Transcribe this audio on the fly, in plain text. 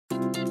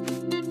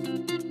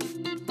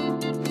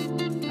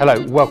Hello,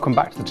 welcome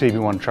back to the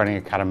tvONE Training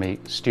Academy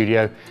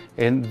studio.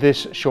 In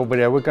this short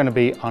video we're going to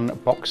be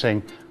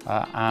unboxing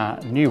our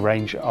new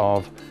range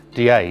of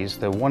DAs,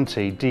 the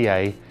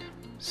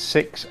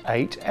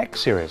 1T-DA-68x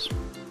series.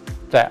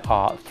 There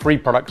are 3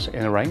 products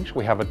in the range.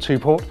 We have a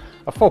 2-port,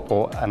 a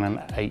 4-port and an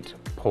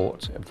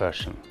 8-port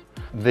version.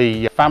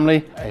 The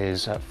family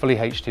is fully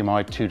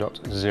HDMI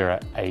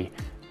 2.0A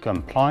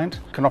compliant,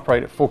 can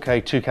operate at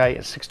 4K, 2K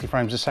at 60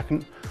 frames a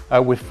second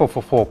with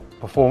 444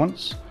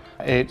 performance.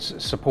 It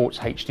supports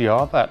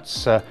HDR,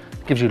 that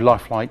gives you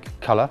lifelike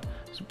colour.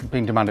 It's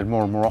being demanded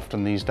more and more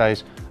often these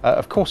days.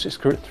 Of course, it's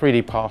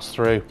 3D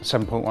pass-through,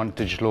 7.1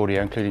 digital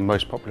audio, including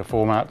most popular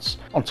formats.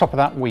 On top of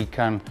that, we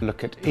can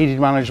look at ED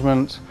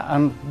management.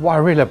 And what I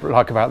really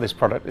like about this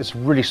product, it's a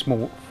really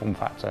small form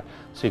factor,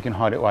 so you can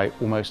hide it away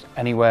almost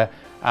anywhere.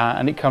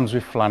 And it comes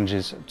with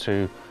flanges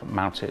to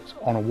mount it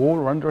on a wall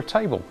or under a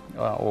table,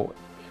 or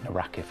in a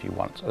rack if you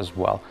want as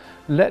well.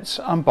 Let's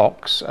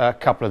unbox a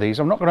couple of these.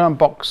 I'm not going to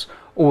unbox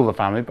all the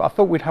family, but I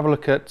thought we'd have a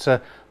look at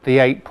the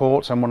 8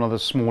 ports and one of the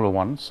smaller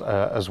ones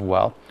as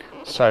well.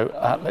 So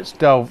let's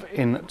delve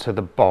into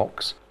the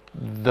box.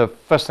 The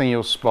first thing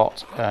you'll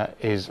spot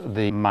is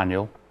the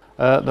manual.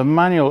 The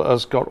manual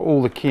has got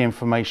all the key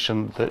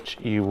information that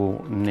you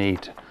will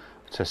need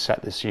to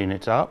set this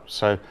unit up.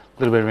 So a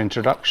little bit of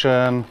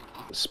introduction,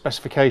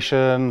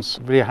 specifications,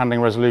 video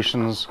handling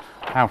resolutions,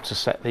 how to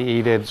set the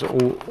EDIDs,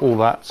 all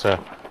that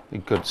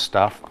good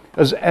stuff.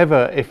 As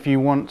ever, if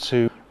you want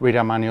to read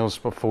our manuals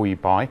before you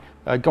buy,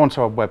 go onto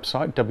our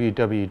website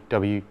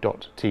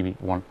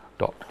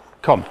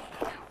www.tvone.com.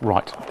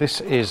 Right,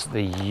 this is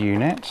the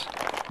unit.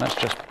 Let's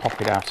just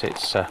pop it out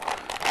its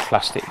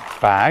plastic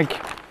bag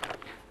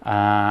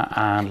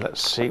and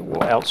let's see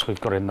what else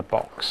we've got in the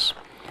box.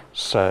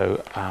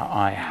 So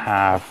I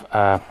have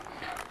a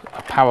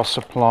power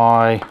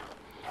supply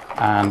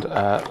and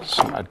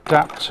some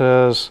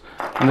adapters,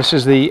 and this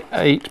is the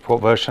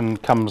 8-port version.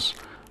 Comes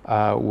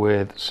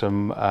with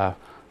some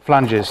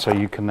flanges so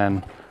you can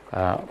then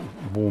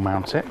wall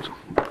mount it.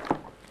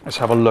 Let's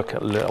have a look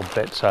at a little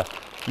bit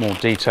more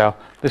detail.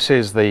 This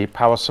is the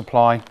power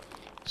supply,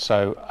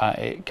 so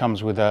it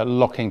comes with a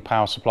locking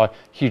power supply.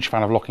 Huge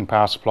fan of locking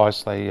power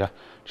supplies, they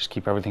just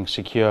keep everything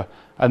secure.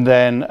 And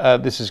then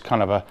this is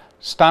kind of a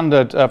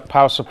standard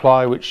power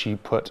supply which you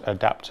put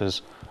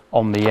adapters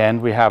on the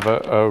end. We have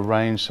a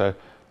range, so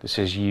this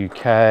is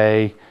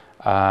UK,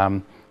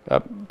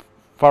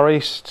 Far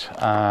East,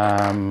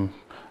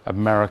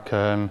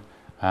 American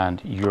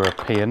and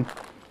European.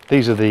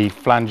 These are the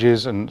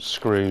flanges and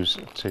screws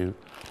to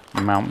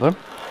mount them.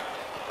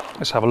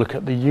 Let's have a look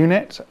at the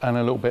unit and a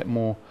little bit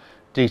more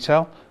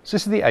detail. So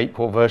this is the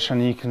 8-port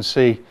version. You can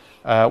see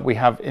we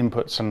have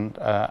inputs and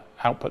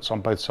outputs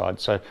on both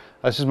sides. So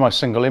this is my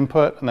single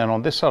input, and then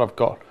on this side I've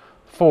got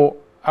 4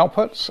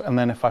 outputs, and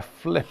then if I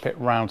flip it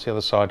round to the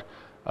other side,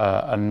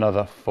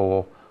 another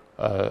 4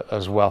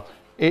 as well.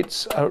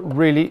 It's a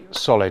really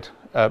solid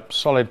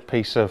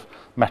piece of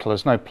metal.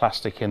 There's no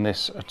plastic in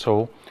this at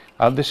all.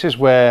 This is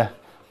where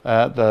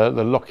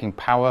the locking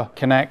power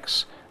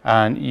connects,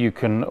 and you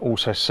can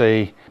also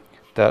see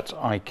that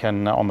I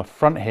can, on the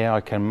front here,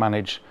 I can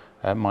manage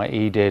my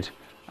EDID,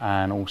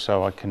 and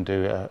also I can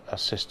do a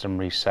system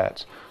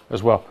reset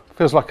as well.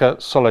 Feels like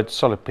a solid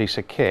piece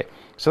of kit.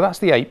 So that's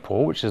the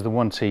 8-port, which is the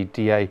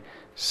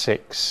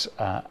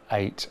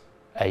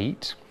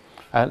 1T-DA-688.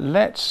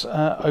 Let's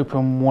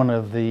open one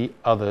of the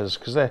others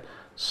because they're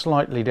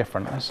slightly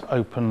different. Let's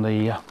open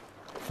the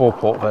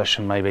 4-port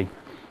version maybe.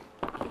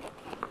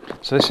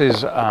 So this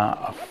is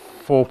a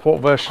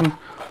 4-port version.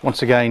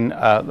 Once again,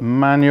 the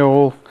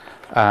manual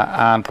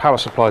and power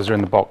supplies are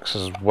in the box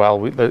as well.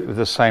 They're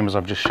the same as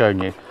I've just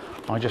shown you.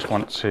 I just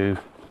want to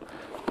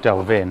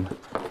delve in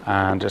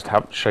and just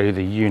show you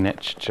the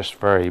unit just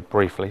very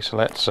briefly. So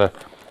let's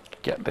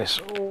get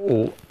this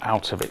all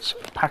out of its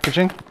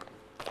packaging.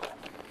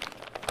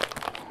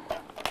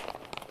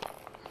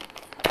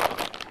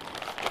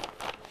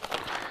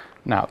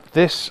 Now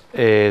this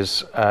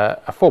is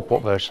a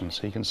 4-port version,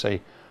 so you can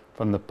see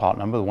from the part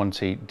number, the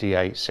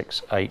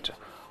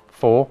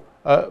 1T-DA-684.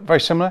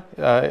 Very similar,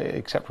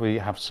 except we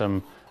have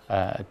some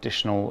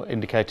additional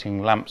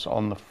indicating lamps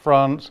on the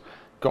front.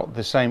 Got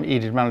the same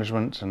EDID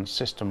management and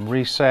system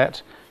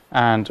reset,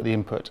 and the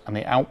input and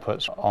the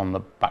outputs on the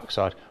back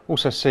side.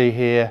 Also see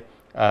here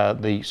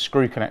the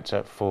screw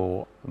connector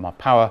for my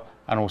power,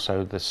 and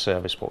also the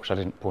service port, which I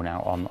didn't point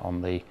out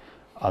on the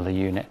other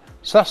unit.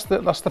 So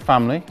that's the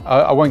family.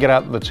 I won't get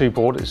out the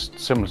 2-port, it's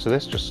similar to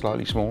this, just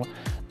slightly smaller.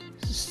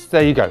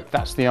 There you go,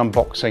 that's the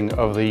unboxing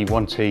of the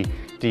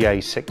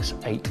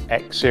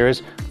 1T-DA-68x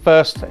series.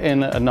 First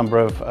in a number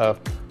of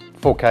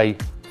 4K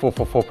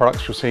 444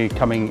 products you'll see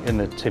coming in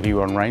the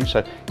tvONE range,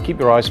 so keep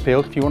your eyes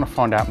peeled. If you want to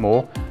find out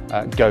more,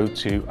 go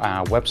to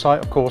our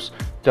website, of course,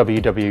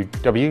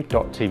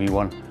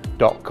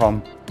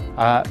 www.tvone.com.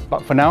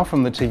 But for now,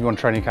 from the tvONE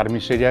Training Academy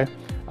studio,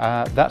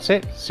 that's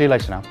it. See you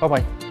later now.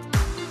 Bye-bye.